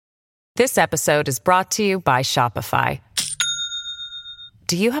This episode is brought to you by Shopify.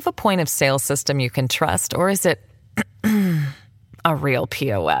 Do you have a point of sale system you can trust, or is it a real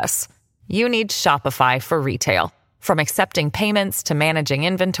POS? You need Shopify for retail. From accepting payments to managing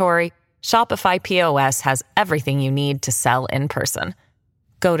inventory, Shopify POS has everything you need to sell in person.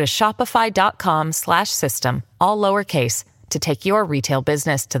 Go to shopify.com/system, all lowercase, to take your retail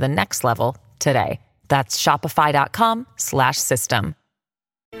business to the next level today. That's shopify.com/system.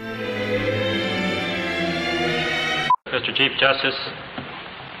 Mr. Chief Justice,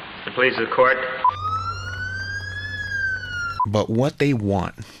 the pleas of the court. But what they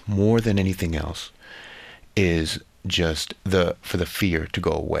want more than anything else is just for the fear to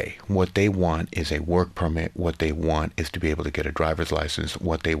go away. What they want is a work permit. What they want is to be able to get a driver's license.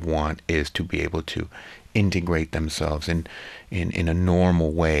 What they want is to be able to integrate themselves in a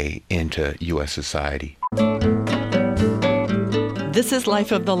normal way into U.S. society. This is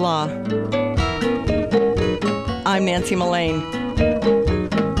Life of the Law. I'm Nancy Mullane.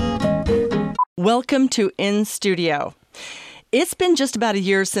 Welcome to In Studio. It's been just about a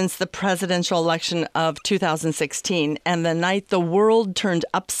year since the presidential election of 2016 and the night the world turned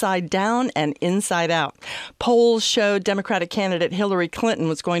upside down and inside out. Polls showed Democratic candidate Hillary Clinton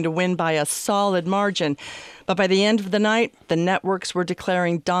was going to win by a solid margin. But by the end of the night, the networks were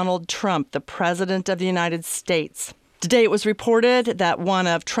declaring Donald Trump the president of the United States. Today it was reported that one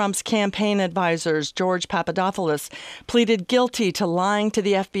of Trump's campaign advisors, George Papadopoulos, pleaded guilty to lying to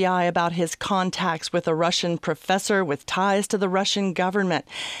the FBI about his contacts with a Russian professor with ties to the Russian government.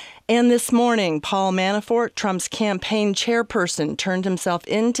 And this morning, Paul Manafort, Trump's campaign chairperson, turned himself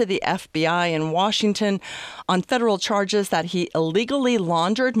into the FBI in Washington on federal charges that he illegally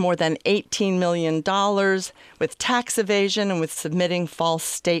laundered more than $18 million with tax evasion and with submitting false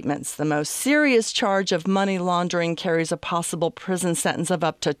statements. The most serious charge of money laundering carries a possible prison sentence of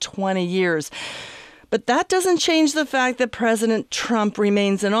up to 20 years. But that doesn't change the fact that President Trump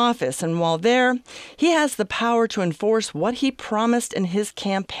remains in office. And while there, he has the power to enforce what he promised in his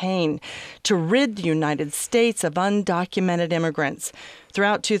campaign, to rid the United States of undocumented immigrants.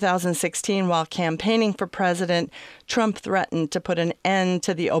 Throughout 2016, while campaigning for president, Trump threatened to put an end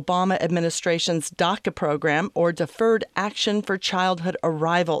to the Obama administration's DACA program, or Deferred Action for Childhood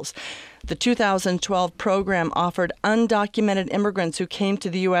Arrivals. The 2012 program offered undocumented immigrants who came to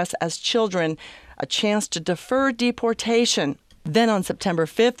the U.S. as children a chance to defer deportation. Then on September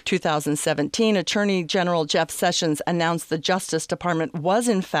 5th, 2017, Attorney General Jeff Sessions announced the Justice Department was,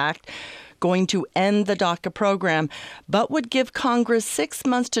 in fact, going to end the DACA program, but would give Congress 6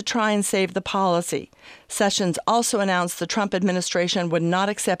 months to try and save the policy. Sessions also announced the Trump administration would not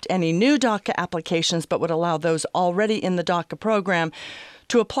accept any new DACA applications, but would allow those already in the DACA program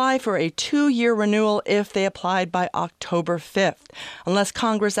to apply for a 2-year renewal if they applied by October 5th. Unless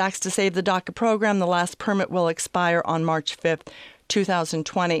Congress acts to save the DACA program, the last permit will expire on March 5th,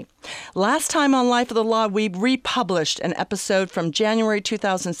 2020. Last time on Life of the Law, we republished an episode from January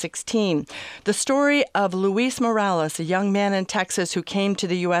 2016, the story of Luis Morales, a young man in Texas who came to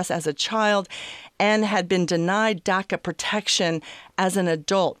the U.S. as a child and had been denied DACA protection as an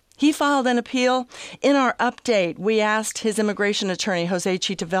adult. He filed an appeal. In our update, we asked his immigration attorney, Jose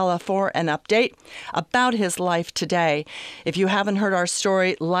Chitavella, for an update about his life today. If you haven't heard our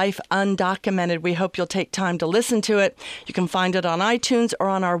story, Life Undocumented, we hope you'll take time to listen to it. You can find it on iTunes or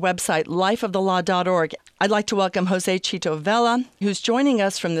on our website, lifeofthelaw.org. I'd like to welcome Jose Chitavella, who's joining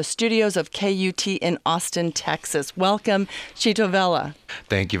us from the studios of KUT in Austin, Texas. Welcome, Chitavella.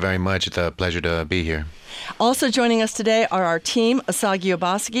 Thank you very much. It's a pleasure to be here. Also joining us today are our team, Asagi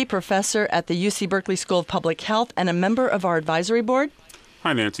Obasagi, professor at the UC Berkeley School of Public Health and a member of our advisory board.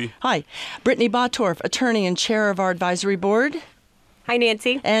 Hi, Nancy. Hi. Brittany Bottorff, attorney and chair of our advisory board. Hi,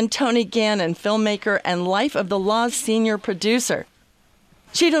 Nancy. And Tony Gannon, filmmaker and Life of the Law's senior producer.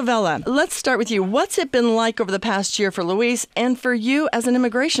 Chitavella, let's start with you. What's it been like over the past year for Luis and for you as an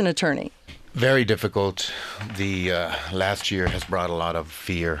immigration attorney? Very difficult. The last year has brought a lot of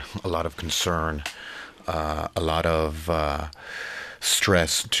fear, a lot of concern, a lot of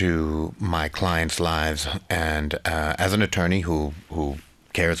stress to my clients' lives. And as an attorney who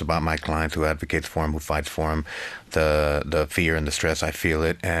cares about my clients, who advocates for them, who fights for them, the fear and the stress, I feel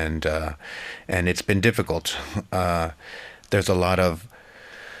it. And it's been difficult. There's a lot of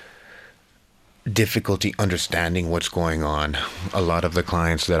difficulty understanding what's going on. A lot of the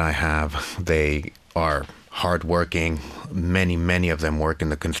clients that I have, they are hardworking. Many of them work in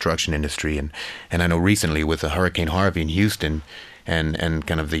the construction industry. And I know recently with the Hurricane Harvey in Houston and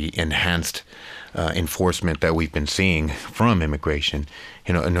kind of the enhanced enforcement that we've been seeing from immigration,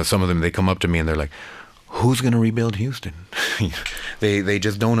 you know, some of them, they come up to me and they're like, who's going to rebuild Houston? They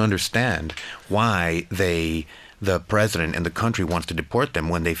just don't understand why the president and the country wants to deport them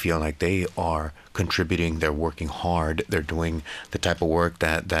when they feel like they are contributing, they're working hard, they're doing the type of work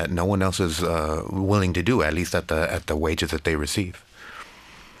that no one else is willing to do, at least at the wages that they receive.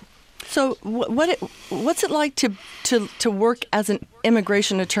 So what's it like to work as an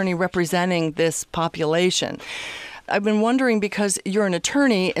immigration attorney representing this population? I've been wondering, because you're an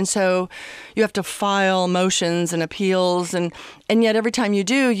attorney, and so you have to file motions and appeals, and yet every time you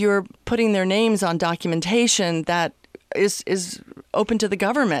do, you're putting their names on documentation that is open to the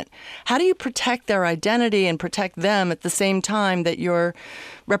government. How do you protect their identity and protect them at the same time that you're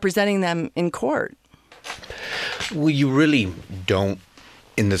representing them in court? Well, you really don't,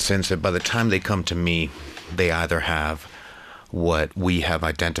 in the sense that by the time they come to me, they either have what we have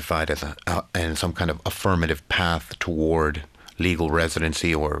identified as and some kind of affirmative path toward legal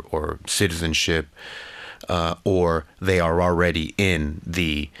residency or citizenship, or they are already in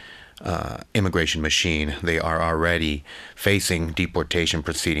the immigration machine. They are already facing deportation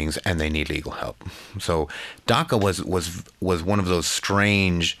proceedings and they need legal help. So DACA was one of those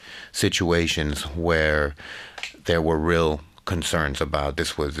strange situations where there were real concerns about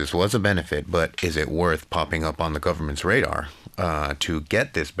this was a benefit, but is it worth popping up on the government's radar to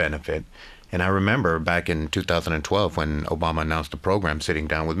get this benefit? And I remember back in 2012 when Obama announced the program, sitting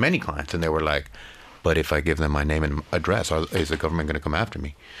down with many clients, and they were like, but if I give them my name and address, is the government going to come after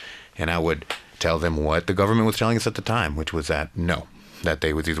me? And I would tell them what the government was telling us at the time, which was that no, that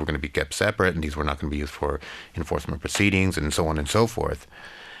these were going to be kept separate and these were not going to be used for enforcement proceedings and so on and so forth.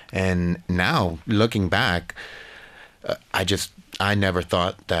 And now, looking back, I never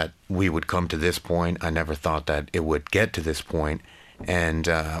thought that we would come to this point. I never thought that it would get to this point. And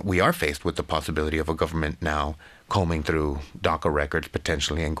we are faced with the possibility of a government now combing through DACA records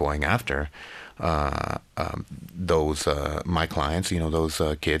potentially and going after those my clients, those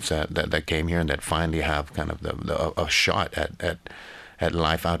kids that came here and that finally have kind of a shot at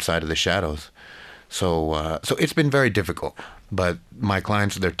life outside of the shadows. So it's been very difficult. But my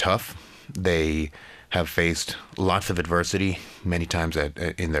clients, they're tough. They have faced lots of adversity, many times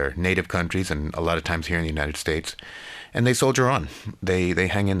in their native countries and a lot of times here in the United States. And they soldier on. They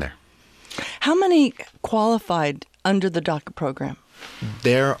hang in there. How many qualified under the DACA program?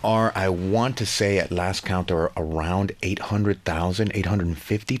 There are, I want to say at last count, there are around 800,000,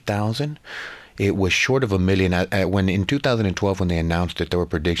 850,000. It was short of 1 million. When in 2012, when they announced it, there were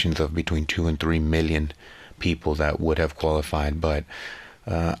predictions of between 2 and 3 million people that would have qualified. But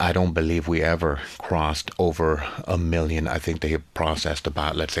I don't believe we ever crossed over 1 million. I think they have processed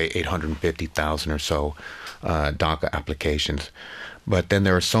about, let's say, 850,000 or so DACA applications. But then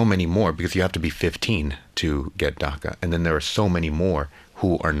there are so many more, because you have to be 15 to get DACA. And then there are so many more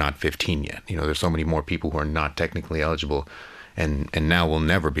who are not 15 yet. There's so many more people who are not technically eligible and now will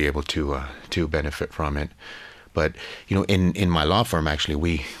never be able to benefit from it. But, in my law firm, actually,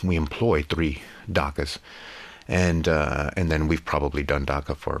 we employ 3 DACAs. And then we've probably done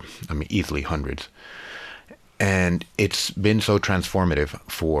DACA for, easily hundreds. And it's been so transformative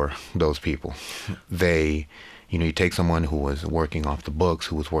for those people. You take someone who was working off the books,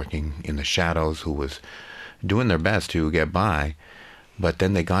 who was working in the shadows, who was doing their best to get by, but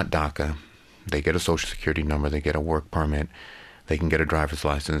then they got DACA, they get a social security number, they get a work permit, they can get a driver's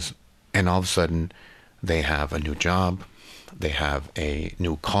license, and all of a sudden they have a new job, they have a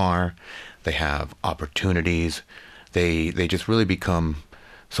new car, they have opportunities, they just really become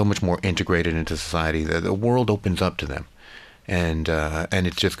so much more integrated into society that the world opens up to them, and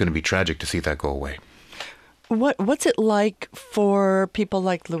it's just going to be tragic to see that go away. What's it like for people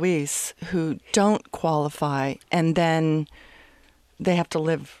like Luis who don't qualify and then they have to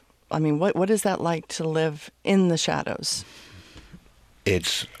live? What is that like to live in the shadows?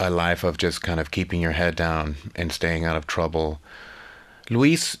 It's a life of just kind of keeping your head down and staying out of trouble.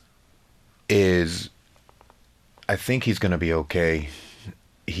 Luis I think he's going to be okay.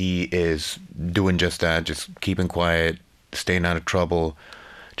 He is doing just that, just keeping quiet, staying out of trouble,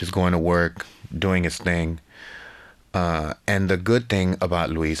 just going to work, doing his thing. And the good thing about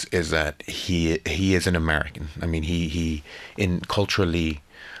Luis is that he is an American. He culturally,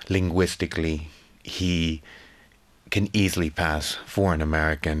 linguistically, he can easily pass for an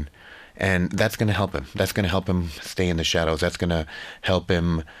American, and that's going to help him. That's going to help him stay in the shadows. That's going to help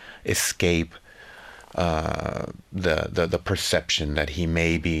him escape the perception that he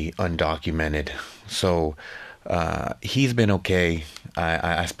may be undocumented. So he's been okay.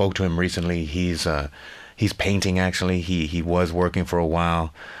 I spoke to him recently. He's painting, actually. He was working for a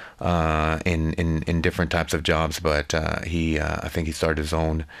while in different types of jobs, but I think he started his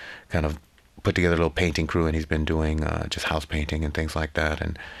own kind of put together a little painting crew, and he's been doing just house painting and things like that.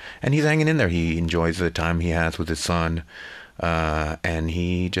 And he's hanging in there. He enjoys the time he has with his son, and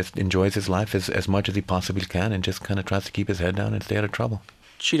he just enjoys his life as much as he possibly can, and just kind of tries to keep his head down and stay out of trouble.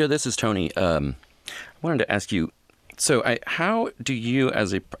 Cheeto, this is Tony. I wanted to ask you. So, how do you,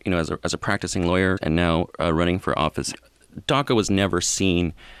 as a practicing lawyer and now running for office, DACA was never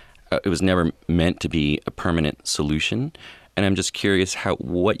seen. It was never meant to be a permanent solution. And I'm just curious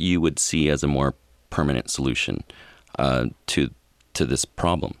what you would see as a more permanent solution to this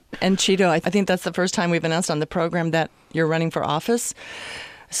problem. And Cheeto, I think that's the first time we've announced on the program that you're running for office.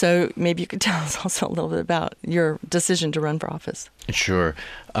 So maybe you could tell us also a little bit about your decision to run for office. Sure.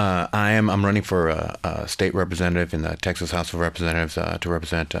 I'm running for a state representative in the Texas House of Representatives to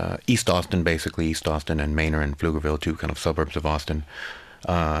represent East Austin, basically East Austin and Manor and Pflugerville, two kind of suburbs of Austin.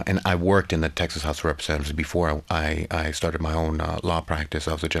 And I worked in the Texas House of Representatives before I started my own law practice.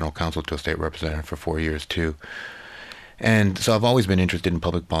 I was a general counsel to a state representative for 4 years, too. And so I've always been interested in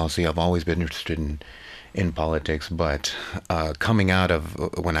public policy. I've always been interested in politics. But coming out of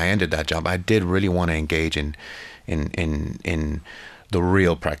when I ended that job, I did really want to engage in the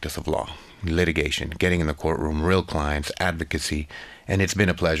real practice of law, litigation, getting in the courtroom, real clients, advocacy. And it's been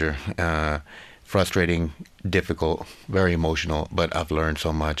a pleasure. Frustrating, difficult, very emotional, but I've learned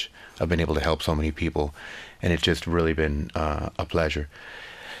so much. I've been able to help so many people, and it's just really been a pleasure.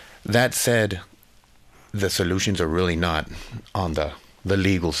 That said, the solutions are really not on the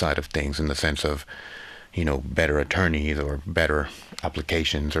legal side of things, in the sense of, better attorneys or better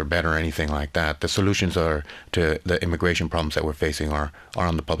applications or better anything like that. The solutions are to the immigration problems that we're facing are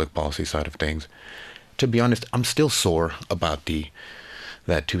on the public policy side of things. To be honest, I'm still sore about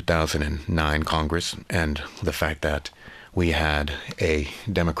that 2009 Congress and the fact that we had a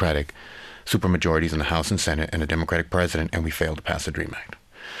Democratic supermajorities in the House and Senate and a Democratic president, and we failed to pass the DREAM Act.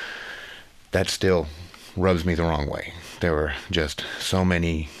 That still rubs me the wrong way. There were just so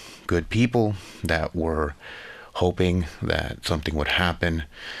many good people that were hoping that something would happen,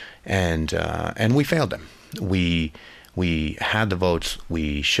 and we failed them. We had the votes.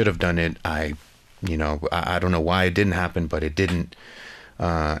 We should have done it. I don't know why it didn't happen, but it didn't.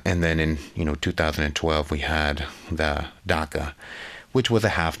 And then in 2012 we had the DACA, which was a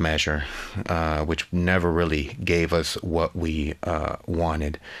half measure, which never really gave us what we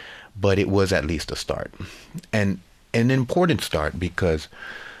wanted, but it was at least a start, and an important start, because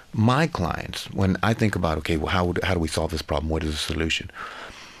my clients, when I think about, okay, well, how do we solve this problem? What is the solution?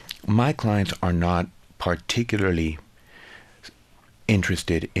 My clients are not particularly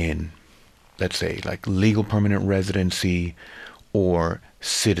interested in, let's say, like legal permanent residency or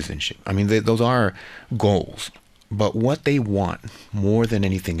citizenship. I mean, those are goals, but what they want more than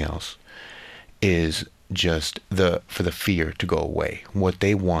anything else is just for the fear to go away. What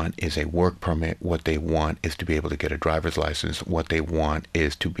they want is a work permit. What they want is to be able to get a driver's license. What they want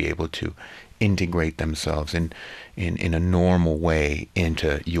is to be able to integrate themselves in a normal way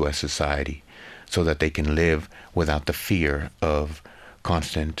into U.S. society, so that they can live without the fear of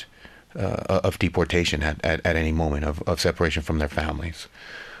constant of deportation at any moment, of separation from their families.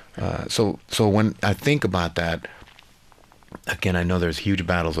 So when I think about that, again, I know there's huge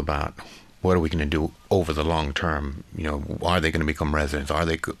battles about what are we going to do over the long term. Are they going to become residents? Are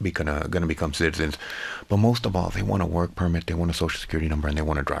they going to become citizens? But most of all, they want a work permit, they want a social security number, and they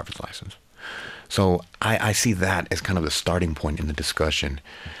want a driver's license. So I see that as kind of the starting point in the discussion,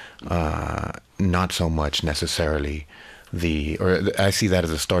 not so much necessarily I see that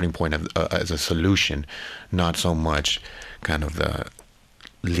as a starting point as a solution, not so much kind of the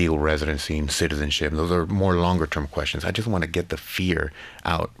legal residency and citizenship. Those are more longer term questions. I just want to get the fear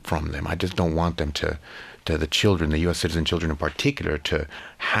out from them. I just don't want them to the children, the U.S. citizen children in particular, to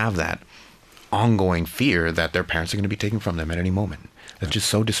have that ongoing fear that their parents are going to be taken from them at any moment. That's just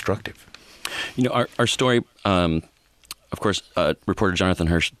so destructive. Our story, of course, reporter Jonathan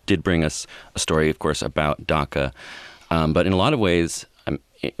Hirsch did bring us a story, of course, about DACA. But in a lot of ways,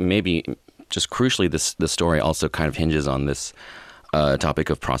 maybe just crucially, the story also kind of hinges on this topic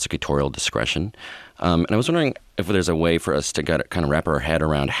of prosecutorial discretion. And I was wondering if there's a way for us to kind of wrap our head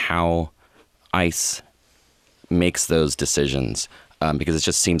around how ICE makes those decisions, because it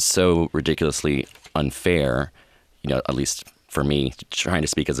just seems so ridiculously unfair, at least for me, trying to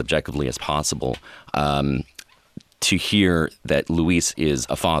speak as objectively as possible, to hear that Luis is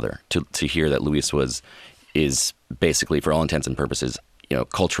a father, to hear that Luis is basically, for all intents and purposes,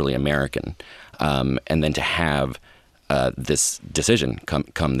 culturally American, and then to have this decision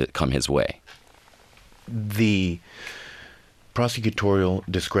come his way. The prosecutorial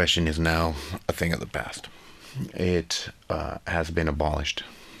discretion is now a thing of the past. It has been abolished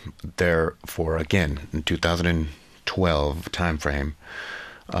Therefore, again, in 2012 timeframe,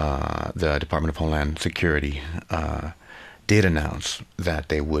 the Department of Homeland Security did announce that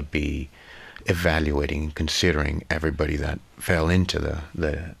they would be evaluating and considering everybody that fell into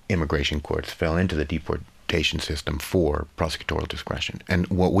the immigration courts, fell into the deportation system for prosecutorial discretion. And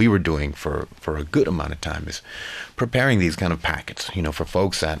what we were doing for a good amount of time is preparing these kind of packets, for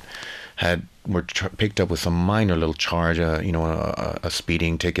folks that were picked up with some minor little charge, a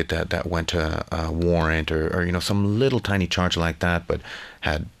speeding ticket that went to a warrant, or some little tiny charge like that, but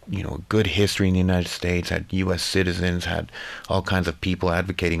had a good history in the United States, had U.S. citizens, had all kinds of people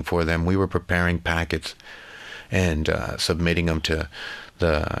advocating for them. We were preparing packets and submitting them to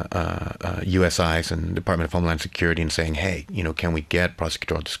the USIS and Department of Homeland Security and saying, hey, can we get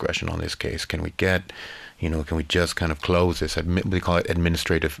prosecutorial discretion on this case? Can we get can we just kind of close this? We call it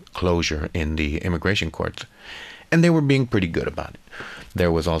administrative closure in the immigration courts. And they were being pretty good about it.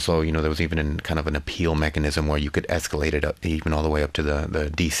 There was also, there was even kind of an appeal mechanism where you could escalate it up, even all the way up to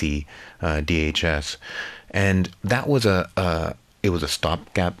the DC DHS. And that was it was a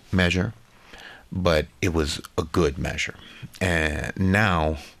stopgap measure, but it was a good measure. And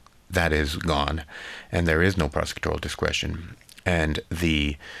now that is gone, and there is no prosecutorial discretion. And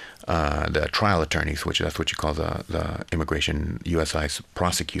the trial attorneys, which that's what you call the immigration USIS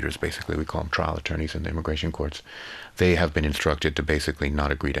prosecutors, basically we call them trial attorneys in the immigration courts, they have been instructed to basically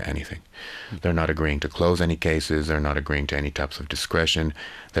not agree to anything. They're not agreeing to close any cases. They're not agreeing to any types of discretion.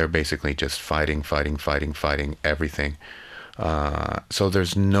 They're basically just fighting everything. So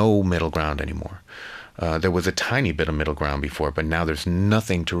there's no middle ground anymore. There was a tiny bit of middle ground before, but now there's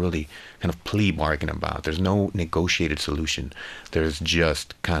nothing to really kind of plea bargain about. There's no negotiated solution. There's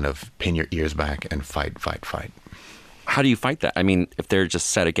just kind of pin your ears back and fight. How do you fight that? I mean, if they're just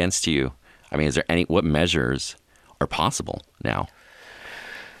set against you, is there what measures are possible now?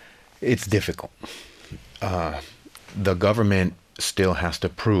 It's difficult. The government still has to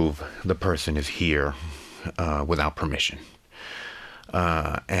prove the person is here without permission.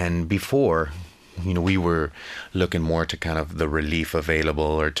 And before, we were looking more to kind of the relief available,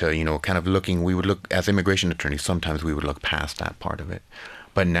 or to, kind of we would look as immigration attorneys, sometimes we would look past that part of it.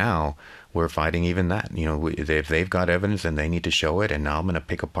 But now we're fighting even that. If they've got evidence, then they need to show it. And now I'm going to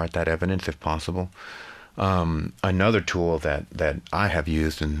pick apart that evidence if possible. Another tool that I have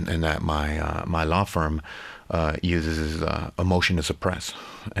used and that my law firm uses is a motion to suppress,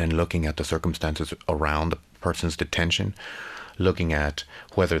 and looking at the circumstances around the person's detention, looking at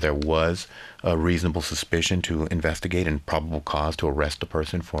whether there was a reasonable suspicion to investigate and probable cause to arrest a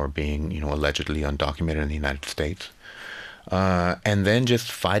person for being, allegedly undocumented in the United States. And then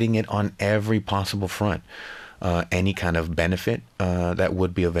just fighting it on every possible front. Any kind of benefit that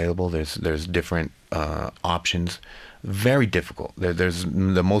would be available. There's different options. Very difficult. There's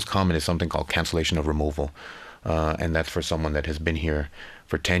the most common is something called cancellation of removal. And that's for someone that has been here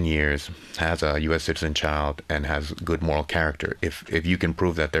for 10 years, has a U.S. citizen child, and has good moral character. If you can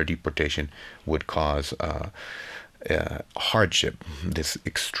prove that their deportation would cause hardship, this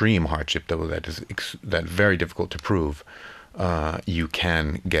extreme hardship that's very difficult to prove, you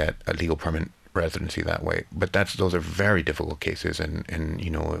can get a legal permanent residency that way. But those are very difficult cases, and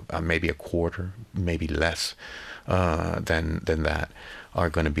maybe a quarter, maybe less than that are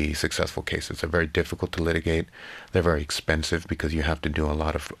going to be successful cases. They're very difficult to litigate. They're very expensive because you have to do a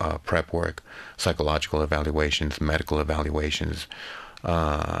lot of prep work, psychological evaluations, medical evaluations,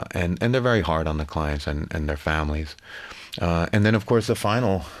 and they're very hard on the clients and their families. And then, of course, the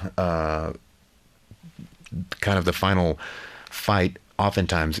final fight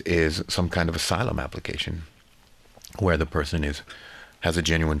oftentimes is some kind of asylum application where the person has a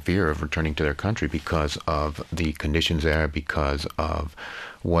genuine fear of returning to their country because of the conditions there, because of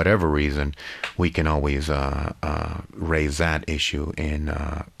whatever reason. We can always raise that issue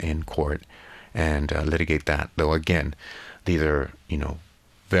in court and litigate that. Though again, these are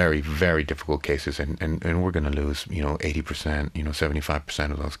very, very difficult cases, and we're going to lose 80%,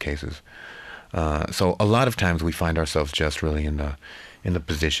 75% of those cases. So a lot of times we find ourselves just really in the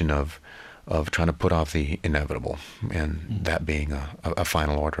position of trying to put off the inevitable, and that being a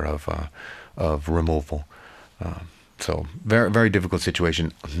final order of removal. So very, very difficult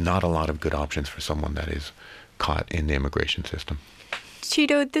situation. Not a lot of good options for someone that is caught in the immigration system.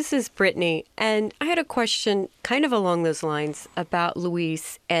 Chito, this is Brittany, and I had a question kind of along those lines about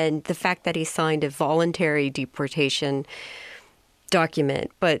Luis and the fact that he signed a voluntary deportation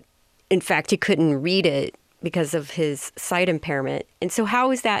document, but in fact he couldn't read it because of his sight impairment. And so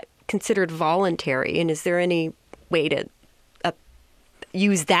how is that considered voluntary, and is there any way to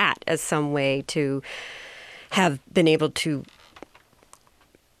use that as some way to have been able to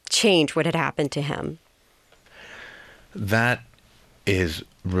change what had happened to him? That is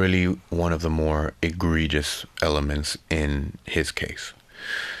really one of the more egregious elements in his case.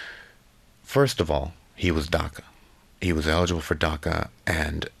 First of all, he was DACA. He was eligible for DACA,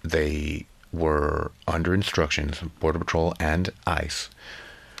 and they were under instructions, Border Patrol and ICE,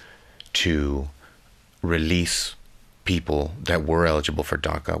 to release people that were eligible for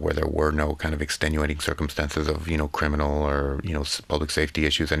DACA where there were no kind of extenuating circumstances of, criminal or, public safety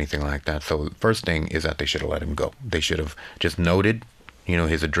issues, anything like that. So the first thing is that they should have let him go. They should have just noted,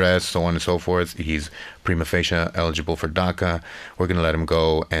 his address, so on and so forth. He's prima facie eligible for DACA. We're going to let him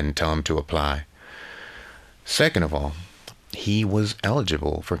go and tell him to apply. Second of all, he was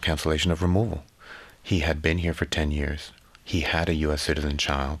eligible for cancellation of removal. He had been here for 10 years. He had a U.S. citizen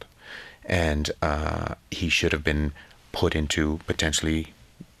child. And he should have been put into potentially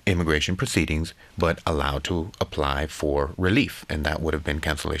immigration proceedings, but allowed to apply for relief. And that would have been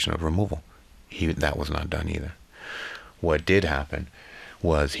cancellation of removal. That was not done either. What did happen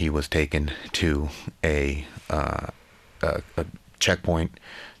was he was taken to a checkpoint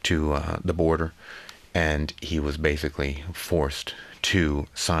to the border, and he was basically forced to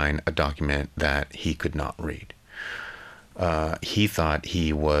sign a document that he could not read. He thought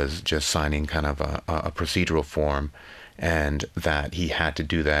he was just signing kind of a procedural form, and that he had to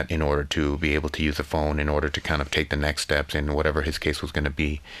do that in order to be able to use the phone, in order to kind of take the next steps in whatever his case was going to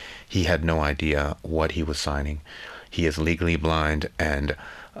be. He had no idea what he was signing. He is legally blind, and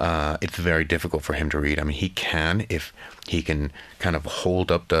it's very difficult for him to read. I mean, he can, if he can kind of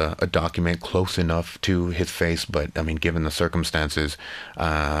hold up a document close enough to his face, but I mean, given the circumstances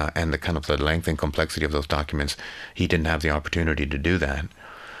and the kind of the length and complexity of those documents, he didn't have the opportunity to do that.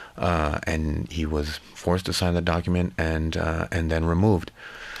 And he was forced to sign the document and then removed.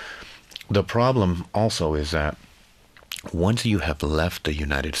 The problem also is that once you have left the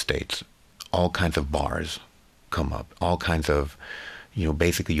United States, all kinds of bars come up, all kinds of,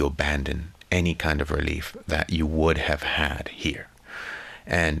 basically you abandon any kind of relief that you would have had here.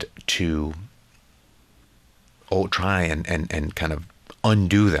 And to try and kind of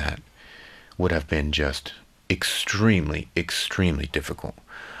undo that would have been just extremely, extremely difficult.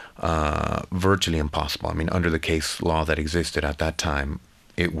 Virtually impossible. I mean, under the case law that existed at that time,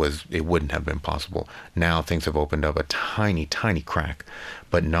 it wouldn't have been possible. Now things have opened up a tiny, tiny crack,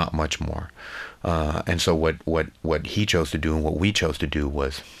 but not much more. And so what he chose to do and what we chose to do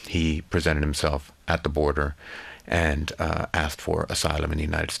was he presented himself at the border and asked for asylum in the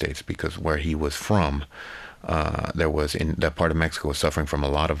United States, because where he was from, there was, in that part of Mexico, was suffering from a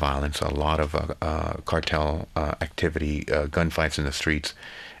lot of violence, a lot of cartel activity, gunfights in the streets,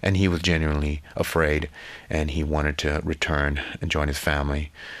 and he was genuinely afraid, and he wanted to return and join his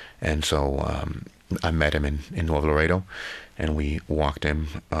family. And so I met him in Nuevo Laredo, and we walked him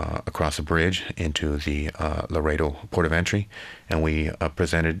across a bridge into the Laredo port of entry, and we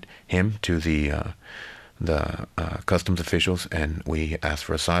presented him to the customs officials, and we asked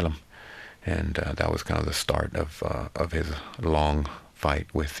for asylum. And that was kind of the start of his long fight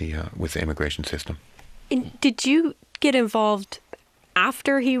with the immigration system. And did you get involved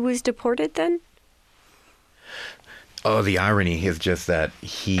after he was deported then? Oh, the irony is just that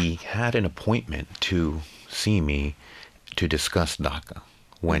he had an appointment to see me to discuss DACA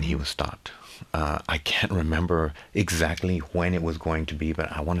when he was stopped. I can't remember exactly when it was going to be, but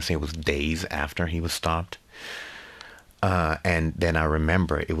I want to say it was days after he was stopped. And then I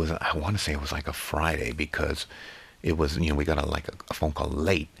remember I want to say it was like a Friday, because it was, we got a phone call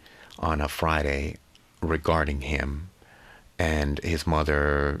late on a Friday regarding him. And his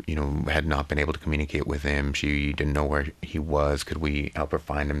mother, had not been able to communicate with him. She didn't know where he was. Could we help her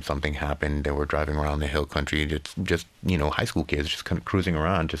find him? Something happened. They were driving around the hill country, just high school kids, just kind of cruising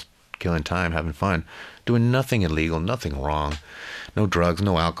around, just killing time, having fun, doing nothing illegal, nothing wrong, no drugs,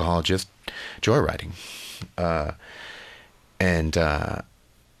 no alcohol, just joyriding. And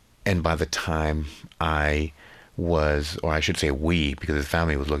by the time I was, or I should say we, because his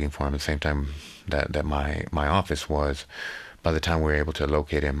family was looking for him at the same time that my office was, by the time we were able to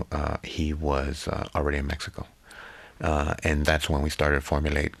locate him, he was already in Mexico. And that's when we started to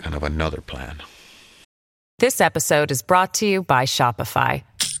formulate kind of another plan. This episode is brought to you by Shopify.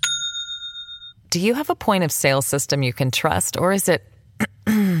 Do you have a point of sale system you can trust, or is it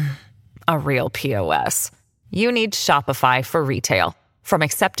a real POS? You need Shopify for retail. From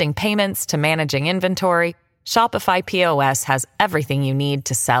accepting payments to managing inventory, Shopify POS has everything you need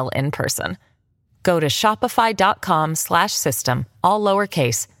to sell in person. Go to shopify.com/system, all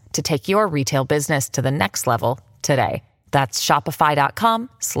lowercase, to take your retail business to the next level today. That's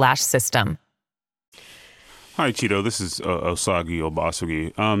shopify.com/system. Hi, Cheeto. This is Osagi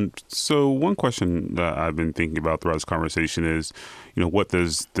Obasugi. So one question that I've been thinking about throughout this conversation is, what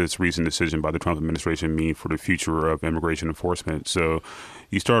does this recent decision by the Trump administration mean for the future of immigration enforcement? So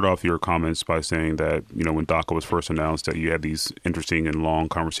you start off your comments by saying that, when DACA was first announced, that you had these interesting and long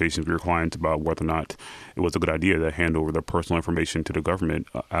conversations with your clients about whether or not it was a good idea to hand over their personal information to the government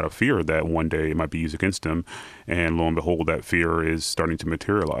out of fear that one day it might be used against them. And lo and behold, that fear is starting to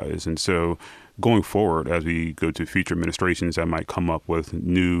materialize. And so going forward, as we go to future administrations that might come up with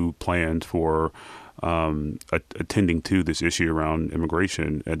new plans for attending to this issue around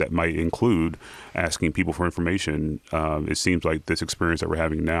immigration, that might include asking people for information, it seems like this experience that we're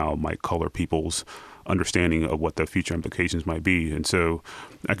having now might color people's understanding of what the future implications might be. And so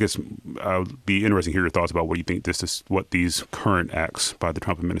I guess I would be interested to hear your thoughts about what you think what these current acts by the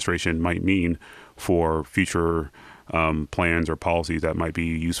Trump administration might mean for future plans or policies that might be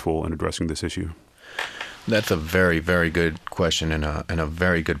useful in addressing this issue. That's a very, very good question and a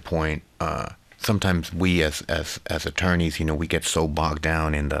very good point. Sometimes we as attorneys, we get so bogged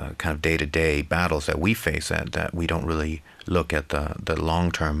down in the kind of day-to-day battles that we face that we don't really look at the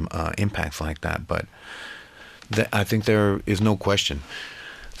long-term impacts like that. But I think there is no question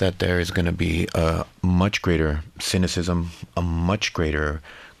that there is going to be a much greater cynicism, a much greater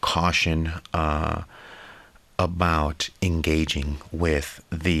caution about engaging with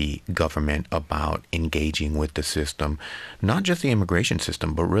the government, about engaging with the system, not just the immigration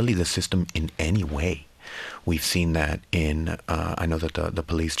system, but really the system in any way. We've seen that in, I know that the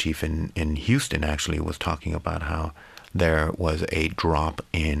police chief in Houston actually was talking about how there was a drop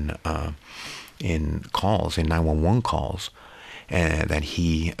in calls, in 911 calls, and that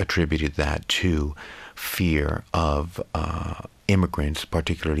he attributed that to fear of immigrants,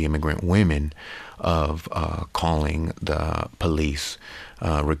 particularly immigrant women, of calling the police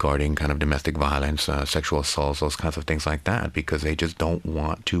regarding kind of domestic violence, sexual assaults, those kinds of things like that, because they just don't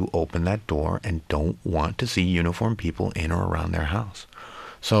want to open that door and don't want to see uniformed people in or around their house.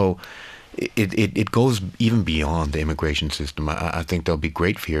 So it goes even beyond the immigration system. I think there'll be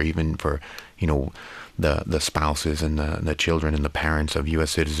great fear even for, the spouses and the children and the parents of U.S.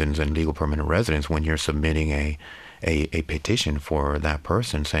 citizens and legal permanent residents when you're submitting a petition for that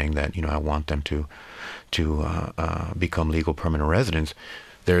person saying that, I want them to become legal permanent residents.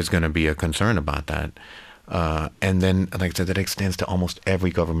 There's going to be a concern about that. And then, like I said, that extends to almost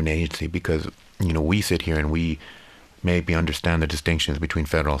every government agency because, we sit here and we maybe understand the distinctions between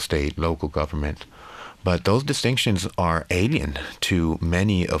federal, state, local government. But those distinctions are alien to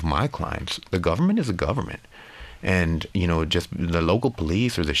many of my clients. The government is a government. And, just the local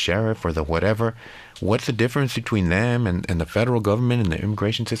police or the sheriff or the whatever, what's the difference between them and the federal government and the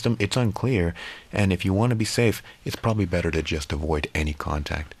immigration system? It's unclear. And if you want to be safe, it's probably better to just avoid any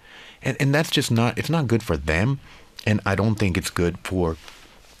contact. And that's just it's not good for them. And I don't think it's good for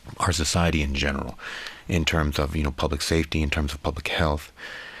our society in general, in terms of, public safety, in terms of public health,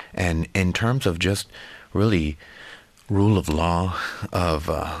 and in terms of just really rule of law, of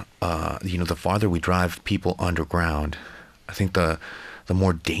the farther we drive people underground, I think the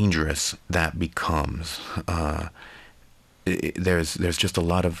more dangerous that becomes. There's just a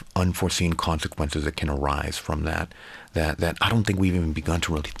lot of unforeseen consequences that can arise from that I don't think we've even begun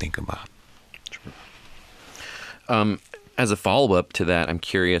to really think about. As a follow-up to that, I'm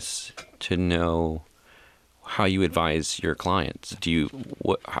curious to know how you advise your clients.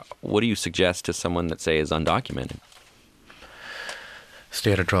 What do you suggest to someone that, say, is undocumented?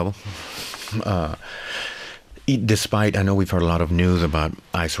 Stay out of trouble. Despite, I know we've heard a lot of news about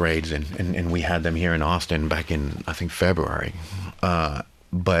ICE raids, and we had them here in Austin back in, I think, February.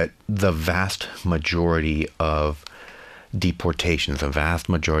 But the vast majority of deportations, the vast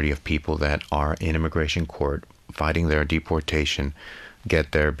majority of people that are in immigration court fighting their deportation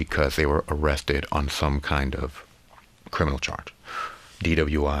get there because they were arrested on some kind of criminal charge.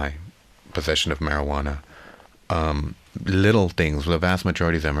 DWI, possession of marijuana, little things. The vast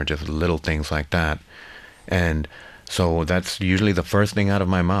majority of them are just little things like that. And so that's usually the first thing out of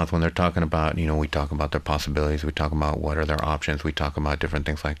my mouth when they're talking about, we talk about their possibilities, we talk about what are their options, we talk about different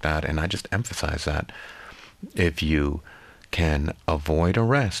things like that. And I just emphasize that if you can avoid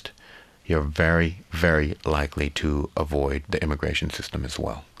arrest, you're very, very likely to avoid the immigration system as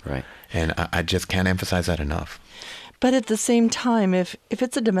well. Right. And I just can't emphasize that enough. But at the same time, if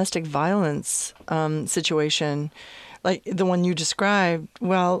it's a domestic violence situation, like the one you described,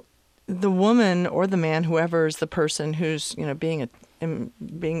 well, the woman or the man, whoever is the person who's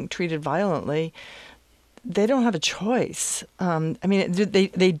being treated violently, they don't have a choice.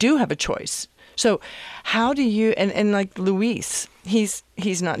 They do have a choice So how do you, and like Luis, he's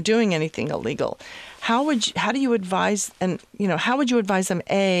not doing anything illegal. How do you advise, and, how would you advise them?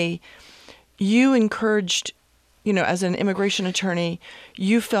 You encouraged, as an immigration attorney,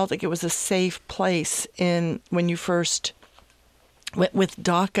 you felt like it was a safe place when you first with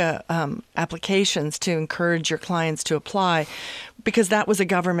DACA applications to encourage your clients to apply, because that was a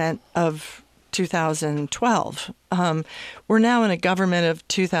government of 2012. We're now in a government of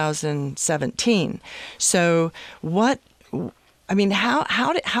 2017. So how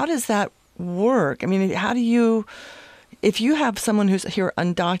does that work? I mean, how do you, if you have someone who's here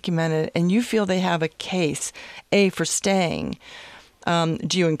undocumented and you feel they have a case, for staying,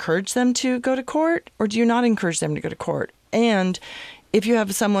 do you encourage them to go to court, or do you not encourage them to go to court? And if you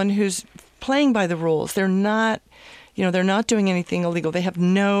have someone who's playing by the rules, they're not doing anything illegal. They have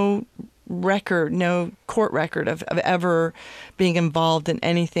no court record of ever being involved in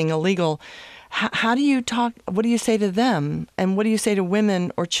anything illegal. How do you talk? What do you say to them? And what do you say to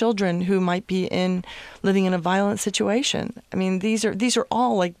women or children who might be living in a violent situation? I mean, these are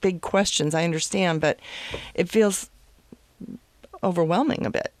all like big questions. I understand, but it feels overwhelming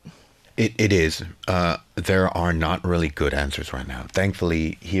a bit. It is. There are not really good answers right now.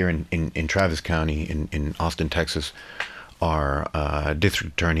 Thankfully, here in Travis County, in Austin, Texas, our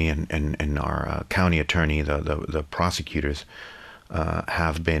district attorney and our county attorney, the prosecutors,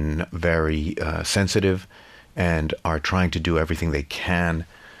 have been very sensitive and are trying to do everything they can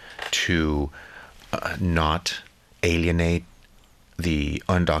to not alienate the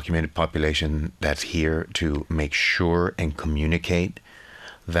undocumented population that's here, to make sure and communicate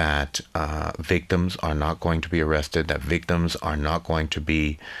that victims are not going to be arrested, that victims are not going to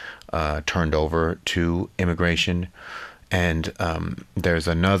be turned over to immigration. And there's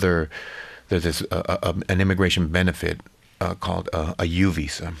an immigration benefit called a U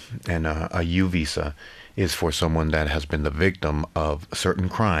visa, and a U visa is for someone that has been the victim of certain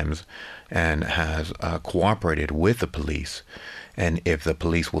crimes and has cooperated with the police. And if the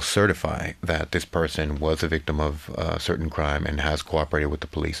police will certify that this person was a victim of a certain crime and has cooperated with the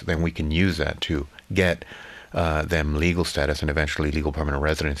police, then we can use that to get them legal status and eventually legal permanent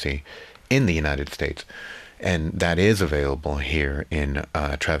residency in the United States. And that is available here in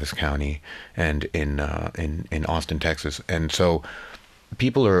Travis County and in Austin, Texas. And so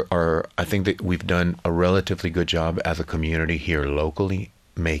people are, I think that we've done a relatively good job as a community here locally,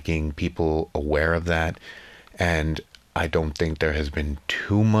 making people aware of that. And I don't think there has been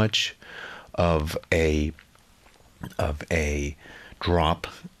too much of a drop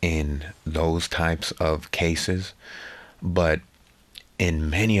in those types of cases, but in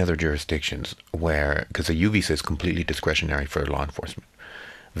many other jurisdictions because a U visa is completely discretionary for law enforcement.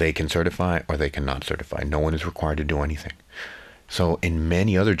 They can certify or they cannot certify. No one is required to do anything. So in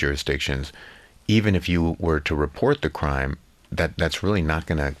many other jurisdictions, even if you were to report the crime, that's really not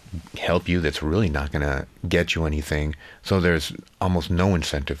going to help you. That's really not going to get you anything. So there's almost no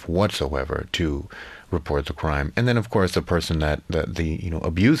incentive whatsoever to report the crime. And then, of course, the person the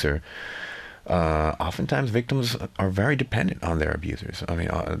abuser, oftentimes victims are very dependent on their abusers. I mean,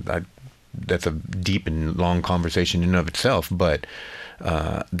 that's a deep and long conversation in and of itself, but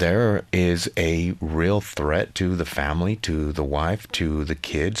there is a real threat to the family, to the wife, to the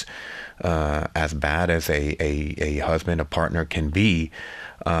kids. As bad as a husband, a partner can be,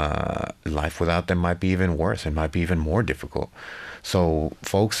 life without them might be even worse and might be even more difficult. So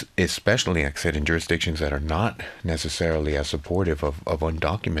folks, especially like I said, in jurisdictions that are not necessarily as supportive of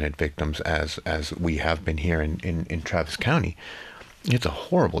undocumented victims as we have been here in Travis County, it's a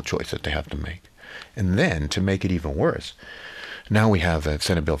horrible choice that they have to make. And then to make it even worse, now we have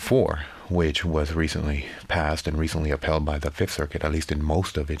Senate Bill 4, which was recently passed and recently upheld by the Fifth Circuit, at least in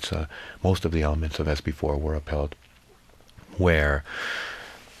most of the elements of SB 4 were upheld, where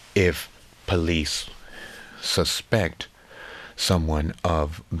if police suspect someone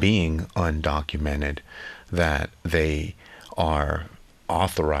of being undocumented, that they are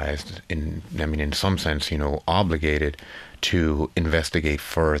authorized, in some sense, obligated to investigate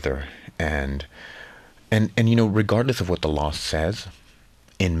further. And regardless of what the law says,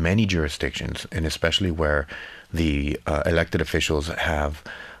 in many jurisdictions, and especially where the elected officials have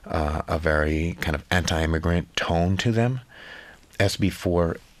a very kind of anti-immigrant tone to them, SB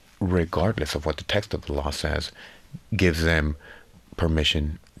 4, regardless of what the text of the law says, gives them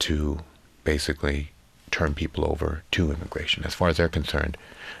permission to basically turn people over to immigration. As far as they're concerned,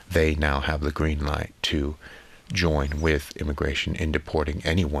 they now have the green light to join with immigration in deporting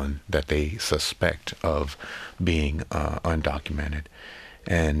anyone that they suspect of being undocumented.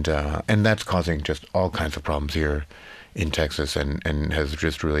 And that's causing just all kinds of problems here in Texas, and has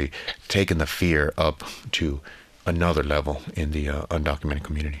just really taken the fear up to another level in the undocumented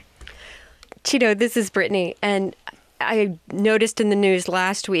community. Chito, this is Brittany, and I noticed in the news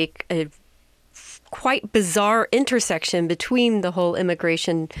last week a quite bizarre intersection between the whole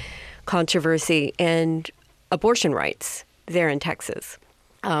immigration controversy and abortion rights there in Texas,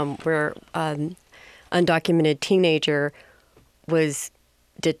 where an undocumented teenager was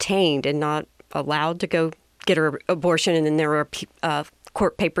detained and not allowed to go get her abortion, and then there were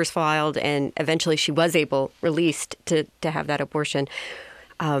court papers filed, and eventually she was released to have that abortion.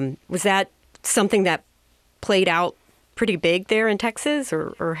 Was that something that played out pretty big there in Texas,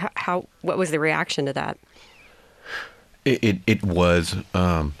 or how? What was the reaction to that? It was.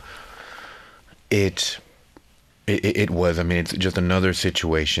 It was. I mean, it's just another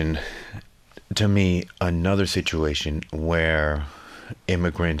situation. To me, another situation where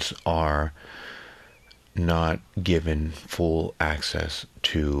immigrants are not given full access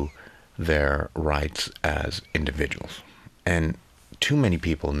to their rights as individuals. And too many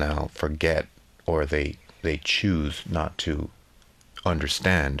people now forget, or they choose not to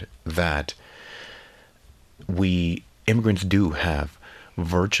understand, that immigrants do have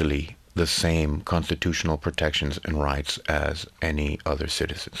virtually the same constitutional protections and rights as any other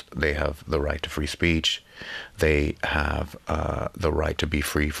citizens. They have the right to free speech. They have the right to be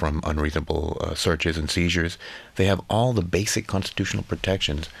free from unreasonable searches and seizures. They have all the basic constitutional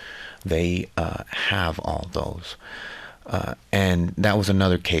protections. They have all those. And that was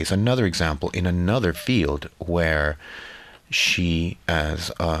another case, another example in another field where she, as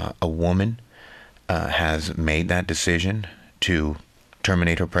a woman, has made that decision to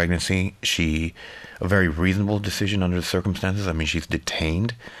terminate her pregnancy. A very reasonable decision under the circumstances. I mean, she's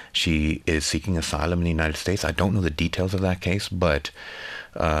detained. She is seeking asylum in the United States. I don't know the details of that case, but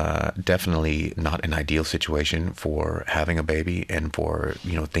definitely not an ideal situation for having a baby and for,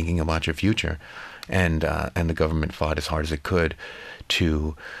 thinking about your future. And the government fought as hard as it could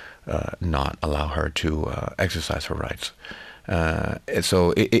to not allow her to exercise her rights.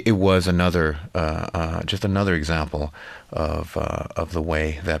 So it was just another example of the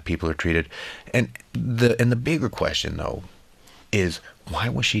way that people are treated, and the bigger question though is, why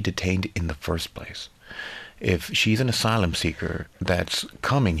was she detained in the first place? If she's an asylum seeker that's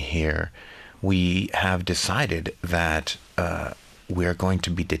coming here, we have decided that we're going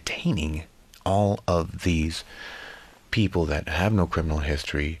to be detaining all of these people that have no criminal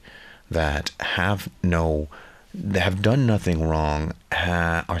history, that have done nothing wrong,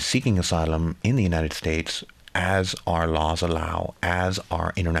 are seeking asylum in the United States as our laws allow, as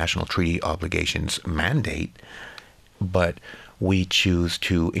our international treaty obligations mandate, but we choose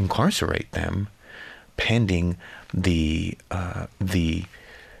to incarcerate them pending the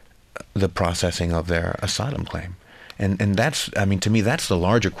processing of their asylum claim. And that's, I mean, to me, that's the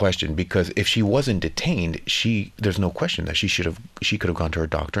larger question, because if she wasn't detained, there's no question that she could have gone to her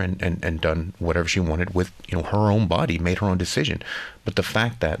doctor and done whatever she wanted with, her own body, made her own decision. But the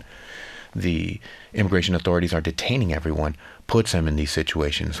fact that the immigration authorities are detaining everyone puts them in these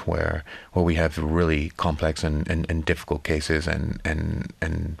situations where we have really complex and difficult cases and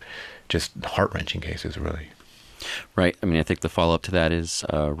just heart-wrenching cases, really. Right. I mean, I think the follow-up to that is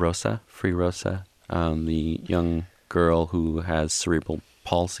Rosa, Free Rosa, the young girl who has cerebral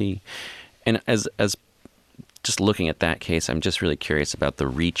palsy. And as just looking at that case, I'm just really curious about the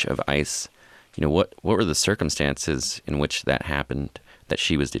reach of ICE. What were the circumstances in which that happened, that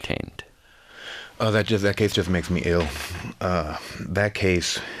she was detained? That case just makes me ill. That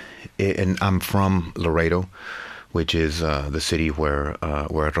case, and I'm from Laredo, which is the city where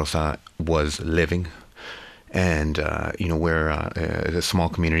Rosa was living. And, we're a small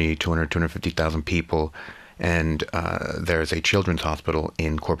community, 250,000 people. And there's a children's hospital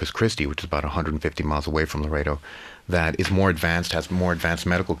in Corpus Christi, which is about 150 miles away from Laredo, that is more advanced, has more advanced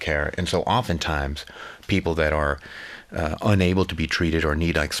medical care. And so oftentimes people that are unable to be treated or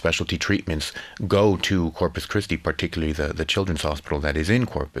need like specialty treatments go to Corpus Christi, particularly the children's hospital that is in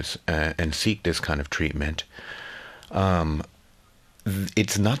Corpus, and seek this kind of treatment.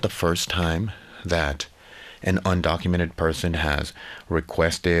 It's not the first time that an undocumented person has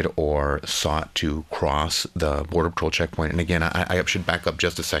requested or sought to cross the Border Patrol checkpoint. And again, I should back up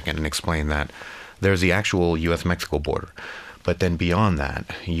just a second and explain that there's the actual U.S.-Mexico border. But then beyond that,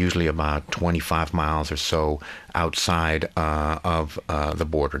 usually about 25 miles or so outside of the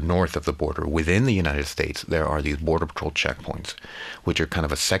border, north of the border, within the United States, there are these Border Patrol checkpoints, which are kind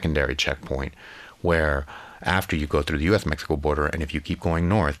of a secondary checkpoint where after you go through the U.S.-Mexico border. And if you keep going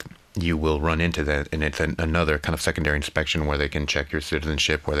north, you will run into that, and it's another kind of secondary inspection where they can check your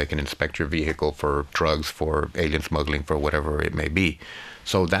citizenship, where they can inspect your vehicle for drugs, for alien smuggling, for whatever it may be.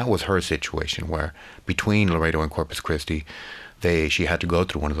 So that was her situation, where between Laredo and Corpus Christi, she had to go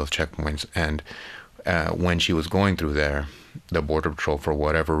through one of those checkpoints. And when she was going through there, the Border Patrol, for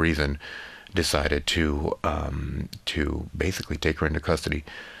whatever reason, decided to basically take her into custody.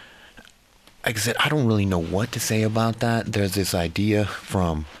 Like I said, I don't really know what to say about that. There's this idea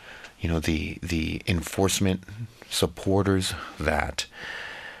from the enforcement supporters that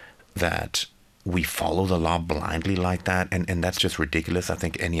we follow the law blindly like that, and that's just ridiculous. I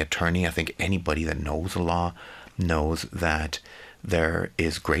think any attorney, I think anybody that knows the law knows that there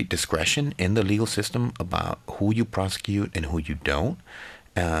is great discretion in the legal system about who you prosecute and who you don't,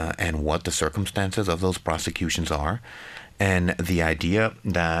 and what the circumstances of those prosecutions are. And the idea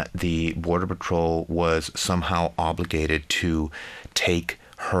that the Border Patrol was somehow obligated to take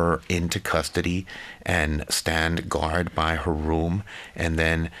her into custody and stand guard by her room, and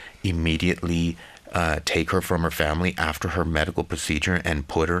then immediately take her from her family after her medical procedure and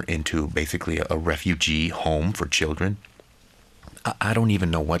put her into basically a refugee home for children. I don't even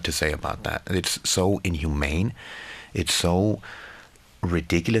know what to say about that. It's so inhumane. It's so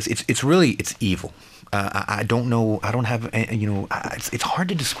ridiculous. It's evil. I don't know. I don't have, it's hard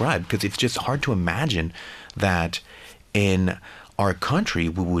to describe, because it's just hard to imagine that in our country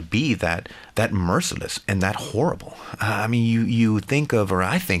we would be that merciless and that horrible. I mean, you think of, or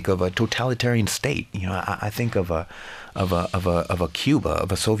I think of, a totalitarian state. I think of a Cuba,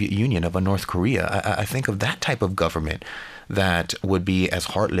 of a Soviet Union, of a North Korea. I think of that type of government that would be as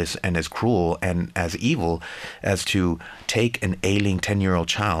heartless and as cruel and as evil as to take an ailing 10-year-old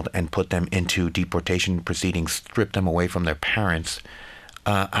child and put them into deportation proceedings, strip them away from their parents.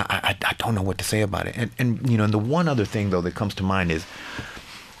 I don't know what to say about it. And the one other thing, though, that comes to mind is,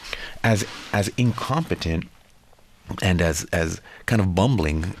 as incompetent and as kind of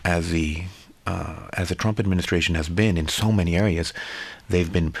bumbling as the Trump administration has been in so many areas,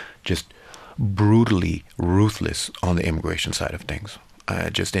 they've been just brutally ruthless on the immigration side of things.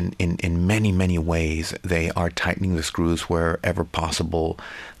 Just in many, many ways, they are tightening the screws wherever possible.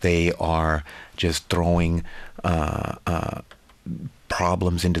 They are just throwing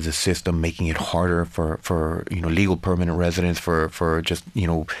problems into the system, making it harder for legal permanent residents, for just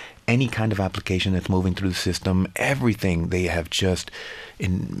any kind of application that's moving through the system. Everything they have just,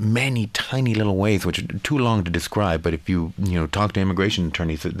 in many tiny little ways, which are too long to describe, but if you talk to immigration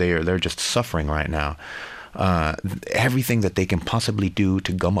attorneys, they're just suffering right now. Everything that they can possibly do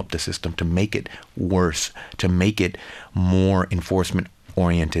to gum up the system, to make it worse, to make it more enforcement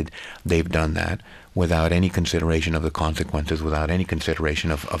oriented, they've done that without any consideration of the consequences, without any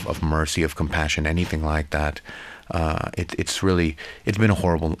consideration of mercy, of compassion, anything like that. It's been a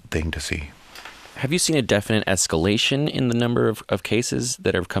horrible thing to see. Have you seen a definite escalation in the number of cases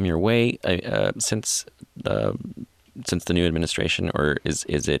that have come your way since the new administration, or is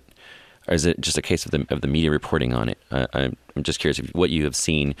it just a case of the media reporting on it? I'm just curious what you have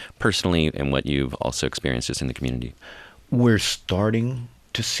seen personally and what you've also experienced just in the community. We're starting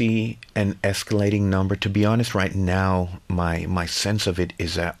to see an escalating number. To be honest, right now, my sense of it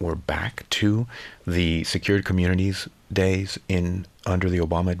is that we're back to the secured communities days under the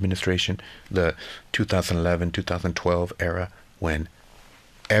Obama administration, the 2011, 2012 era, when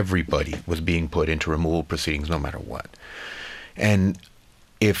everybody was being put into removal proceedings no matter what. And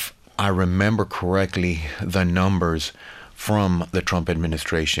if I remember correctly, the numbers from the Trump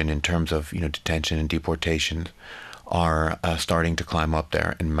administration in terms of detention and deportation are starting to climb up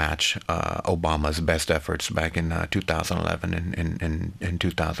there and match Obama's best efforts back in 2011 and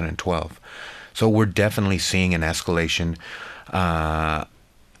 2012. So we're definitely seeing an escalation.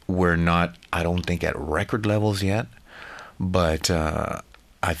 We're not, I don't think, at record levels yet, but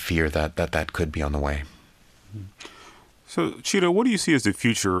I fear that could be on the way. So, Cheetah, what do you see as the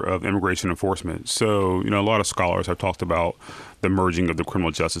future of immigration enforcement? So, a lot of scholars have talked about the merging of the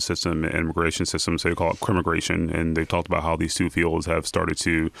criminal justice system and immigration system, so they call it crimmigration, and they've talked about how these two fields have started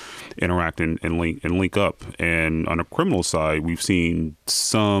to interact and link up. And on the criminal side, we've seen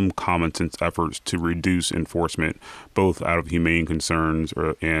some common sense efforts to reduce enforcement, both out of humane concerns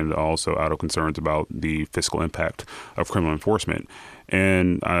and also out of concerns about the fiscal impact of criminal enforcement.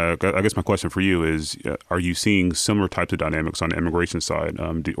 And I guess my question for you is, are you seeing similar types of dynamics on the immigration side?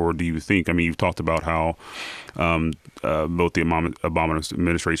 Or do you think, you've talked about how both the Obama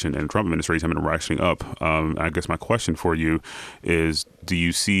administration and Trump administration have been ratcheting up. I guess my question for you is, do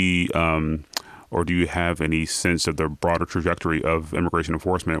you see or do you have any sense of the broader trajectory of immigration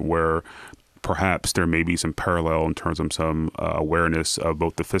enforcement where perhaps there may be some parallel in terms of some awareness of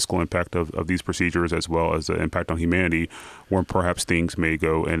both the fiscal impact of these procedures as well as the impact on humanity, where perhaps things may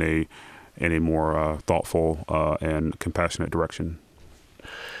go in a more thoughtful and compassionate direction.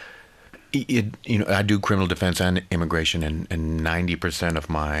 I do criminal defense and immigration, and 90% of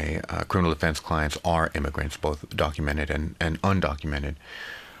my criminal defense clients are immigrants, both documented and undocumented.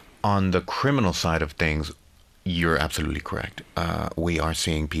 On the criminal side of things, you're absolutely correct. We are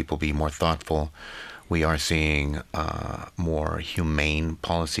seeing people be more thoughtful. We are seeing more humane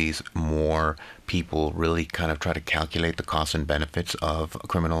policies, more people really kind of try to calculate the costs and benefits of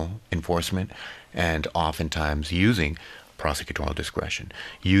criminal enforcement, and oftentimes using prosecutorial discretion,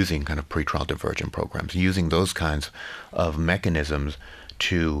 using kind of pretrial diversion programs, using those kinds of mechanisms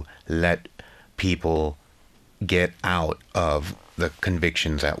to let people get out of the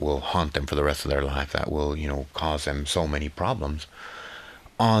convictions that will haunt them for the rest of their life, that will, cause them so many problems.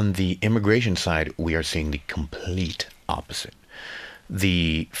 On the immigration side, we are seeing the complete opposite.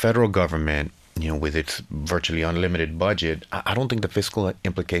 The federal government, with its virtually unlimited budget, I don't think the fiscal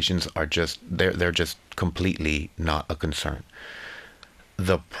implications are they're just completely not a concern.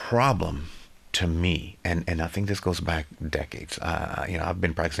 The problem to me, and I think this goes back decades, I've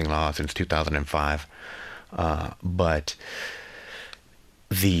been practicing law since 2005, but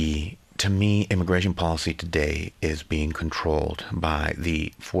to me, immigration policy today is being controlled by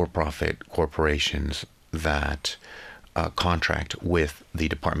the for-profit corporations that contract with the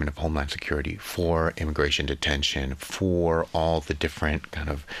Department of Homeland Security for immigration detention, for all the different kind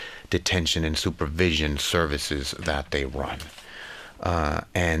of detention and supervision services that they run.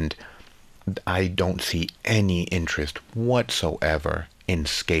 And I don't see any interest whatsoever in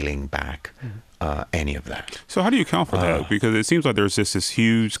scaling back any of that. So how do you account for that? Because it seems like there's just this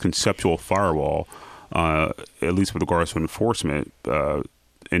huge conceptual firewall, at least with regards to enforcement,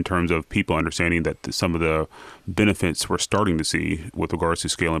 in terms of people understanding that some of the benefits we're starting to see with regards to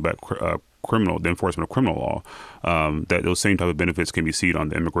scaling back the enforcement of criminal law, that those same type of benefits can be seen on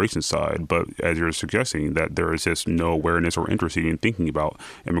the immigration side. But as you're suggesting, that there is just no awareness or interest in thinking about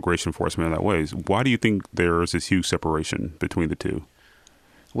immigration enforcement in that way. Why do you think there is this huge separation between the two?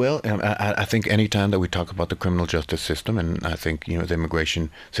 Well, I think any time that we talk about the criminal justice system, and I think, the immigration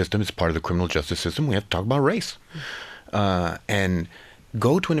system is part of the criminal justice system, we have to talk about race. And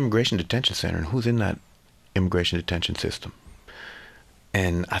go to an immigration detention center, and who's in that immigration detention system?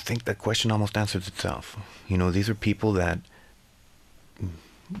 And I think that question almost answers itself. These are people that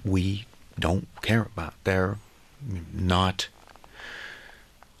we don't care about. They're not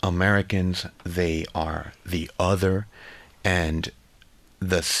Americans. They are the other. And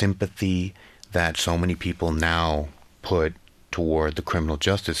the sympathy that so many people now put toward the criminal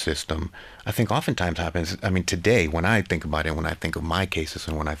justice system, I think oftentimes happens. I mean, today, when I think about it, when I think of my cases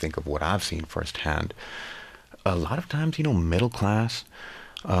and when I think of what I've seen firsthand, a lot of times, middle class,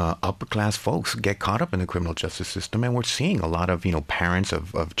 upper class folks get caught up in the criminal justice system. And we're seeing a lot of, parents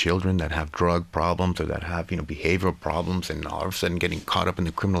of children that have drug problems or that have, behavioral problems, and all of a sudden getting caught up in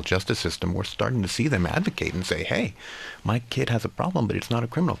the criminal justice system. We're starting to see them advocate and say, hey, my kid has a problem, but it's not a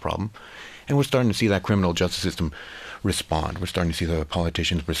criminal problem. And we're starting to see that criminal justice system respond. We're starting to see the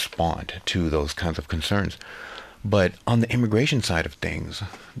politicians respond to those kinds of concerns. But on the immigration side of things,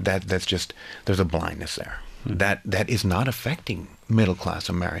 that's just, there's a blindness there. That is not affecting middle-class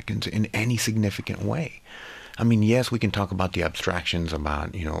Americans in any significant way. I mean, yes, we can talk about the abstractions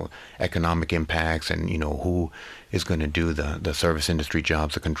about, economic impacts and, who is going to do the service industry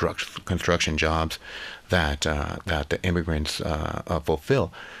jobs, the construction jobs that the immigrants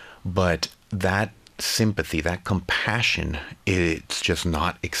fulfill. But that sympathy, that compassion, it's just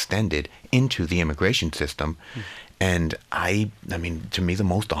not extended into the immigration system. And I mean, to me, the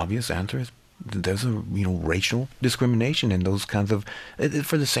most obvious answer is there's a racial discrimination in those kinds of,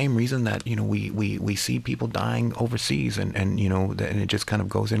 for the same reason that we see people dying overseas and it just kind of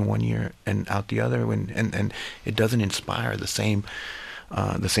goes in one ear and out the other, and it doesn't inspire the same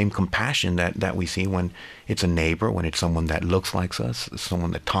compassion that we see when it's a neighbor, when it's someone that looks like us,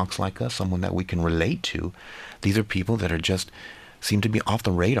 someone that talks like us, someone that we can relate to. These are people that are just seem to be off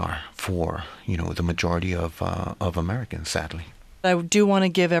the radar for the majority of Americans, sadly. I do want to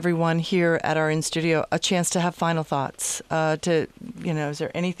give everyone here at our in-studio a chance to have final thoughts. Is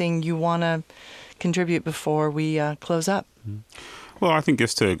there anything you want to contribute before we close up? Well, I think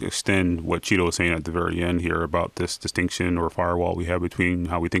just to extend what Cheeto was saying at the very end here about this distinction or firewall we have between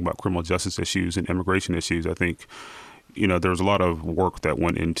how we think about criminal justice issues and immigration issues, I think there was a lot of work that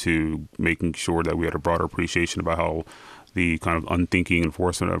went into making sure that we had a broader appreciation about how the kind of unthinking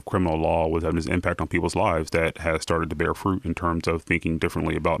enforcement of criminal law was having this impact on people's lives that has started to bear fruit in terms of thinking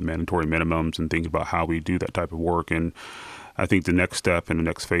differently about mandatory minimums and thinking about how we do that type of work. And I think the next step and the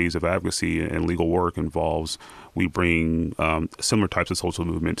next phase of advocacy and legal work involves we bring similar types of social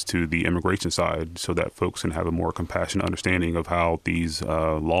movements to the immigration side so that folks can have a more compassionate understanding of how these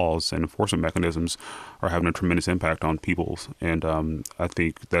laws and enforcement mechanisms are having a tremendous impact on peoples. And I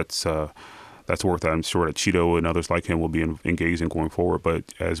think that's work that I'm sure that Cheeto and others like him will be engaged in going forward. But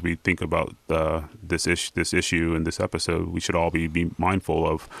as we think about this issue and this episode, we should all be mindful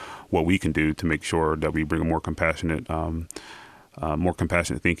of what we can do to make sure that we bring a more compassionate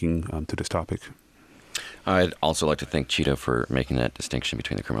thinking to this topic. I'd also like to thank Cheeto for making that distinction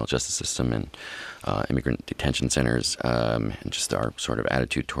between the criminal justice system and immigrant detention centers, and just our sort of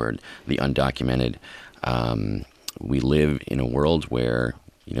attitude toward the undocumented. We live in a world where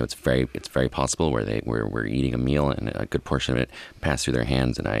it's very possible where we're eating a meal and a good portion of it passed through their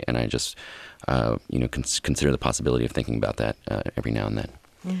hands, and I just consider the possibility of thinking about that every now and then.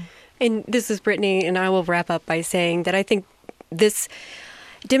 And this is Brittany, and I will wrap up by saying that I think this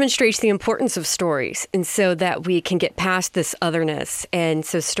demonstrates the importance of stories, and so that we can get past this otherness. And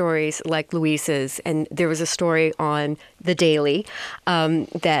so stories like Luis's, and there was a story on The Daily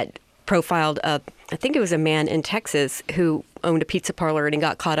that profiled I think it was a man in Texas who owned a pizza parlor and he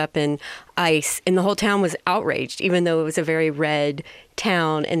got caught up in ICE, and the whole town was outraged, even though it was a very red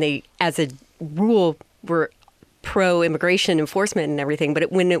town, and they, as a rule, were pro-immigration enforcement and everything.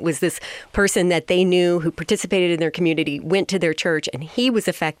 But when it was this person that they knew who participated in their community, went to their church, and he was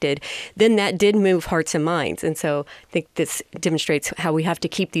affected, then that did move hearts and minds. And so I think this demonstrates how we have to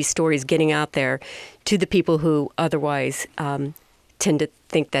keep these stories getting out there to the people who otherwise tend to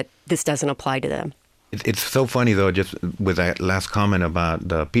think that this doesn't apply to them. It's so funny, though, just with that last comment about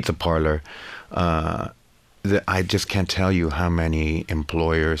the pizza parlor, I just can't tell you how many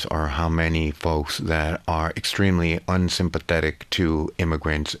employers or how many folks that are extremely unsympathetic to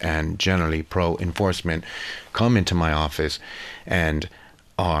immigrants and generally pro-enforcement come into my office and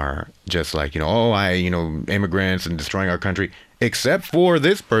are just like, immigrants and destroying our country, except for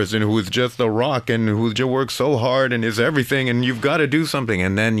this person who is just a rock and who just works so hard and is everything, and you've got to do something.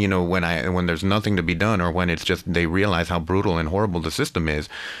 And then, when there's nothing to be done, or when it's just they realize how brutal and horrible the system is,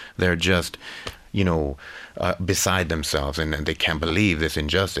 they're just beside themselves, and they can't believe this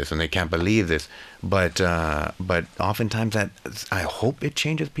injustice, and they can't believe this. But oftentimes I hope it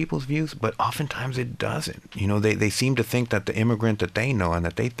changes people's views, but oftentimes it doesn't. They seem to think that the immigrant that they know and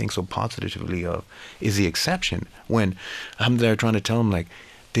that they think so positively of is the exception, when I'm there trying to tell them, like,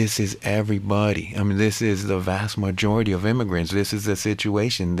 this is everybody. I mean, this is the vast majority of immigrants. This is the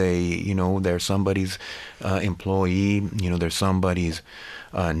situation. They're somebody's employee. They're somebody's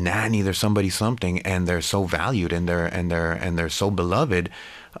nanny. They're somebody's something, and they're so valued, and they're so beloved.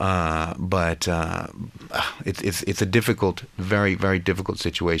 But it's a difficult, very, very difficult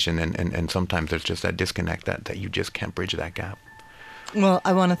situation, and sometimes there's just that disconnect that you just can't bridge that gap. Well,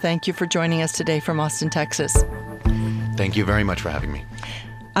 I want to thank you for joining us today from Austin, Texas. Thank you very much for having me.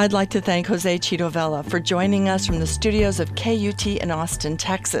 I'd like to thank Jose Cheeto Vela for joining us from the studios of KUT in Austin,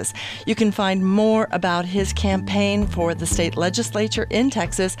 Texas. You can find more about his campaign for the state legislature in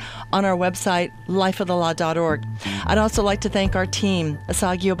Texas on our website, lifeofthelaw.org. I'd also like to thank our team,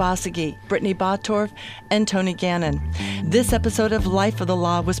 Asagi Obasagi, Brittany Bottorff, and Tony Gannon. This episode of Life of the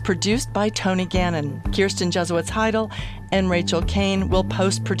Law was produced by Tony Gannon. Kirsten Jesuits-Heidel and Rachel Kane will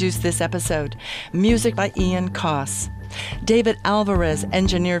post-produce this episode. Music by Ian Koss. David Alvarez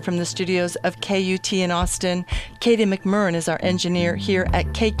engineered from the studios of KUT in Austin. Katie McMurrin is our engineer here at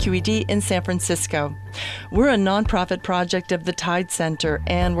KQED in San Francisco. We're a nonprofit project of the Tide Center,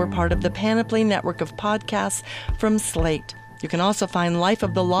 and we're part of the Panoply network of podcasts from Slate. You can also find Life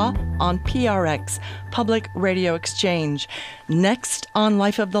of the Law on PRX, Public Radio Exchange. Next on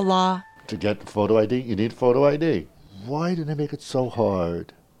Life of the Law. To get photo ID, you need photo ID. Why do they make it so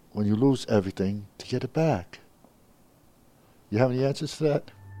hard when you lose everything to get it back? You have any answers to that?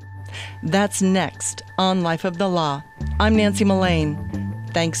 That's next on Life of the Law. I'm Nancy Mullane.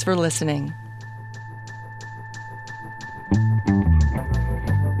 Thanks for listening.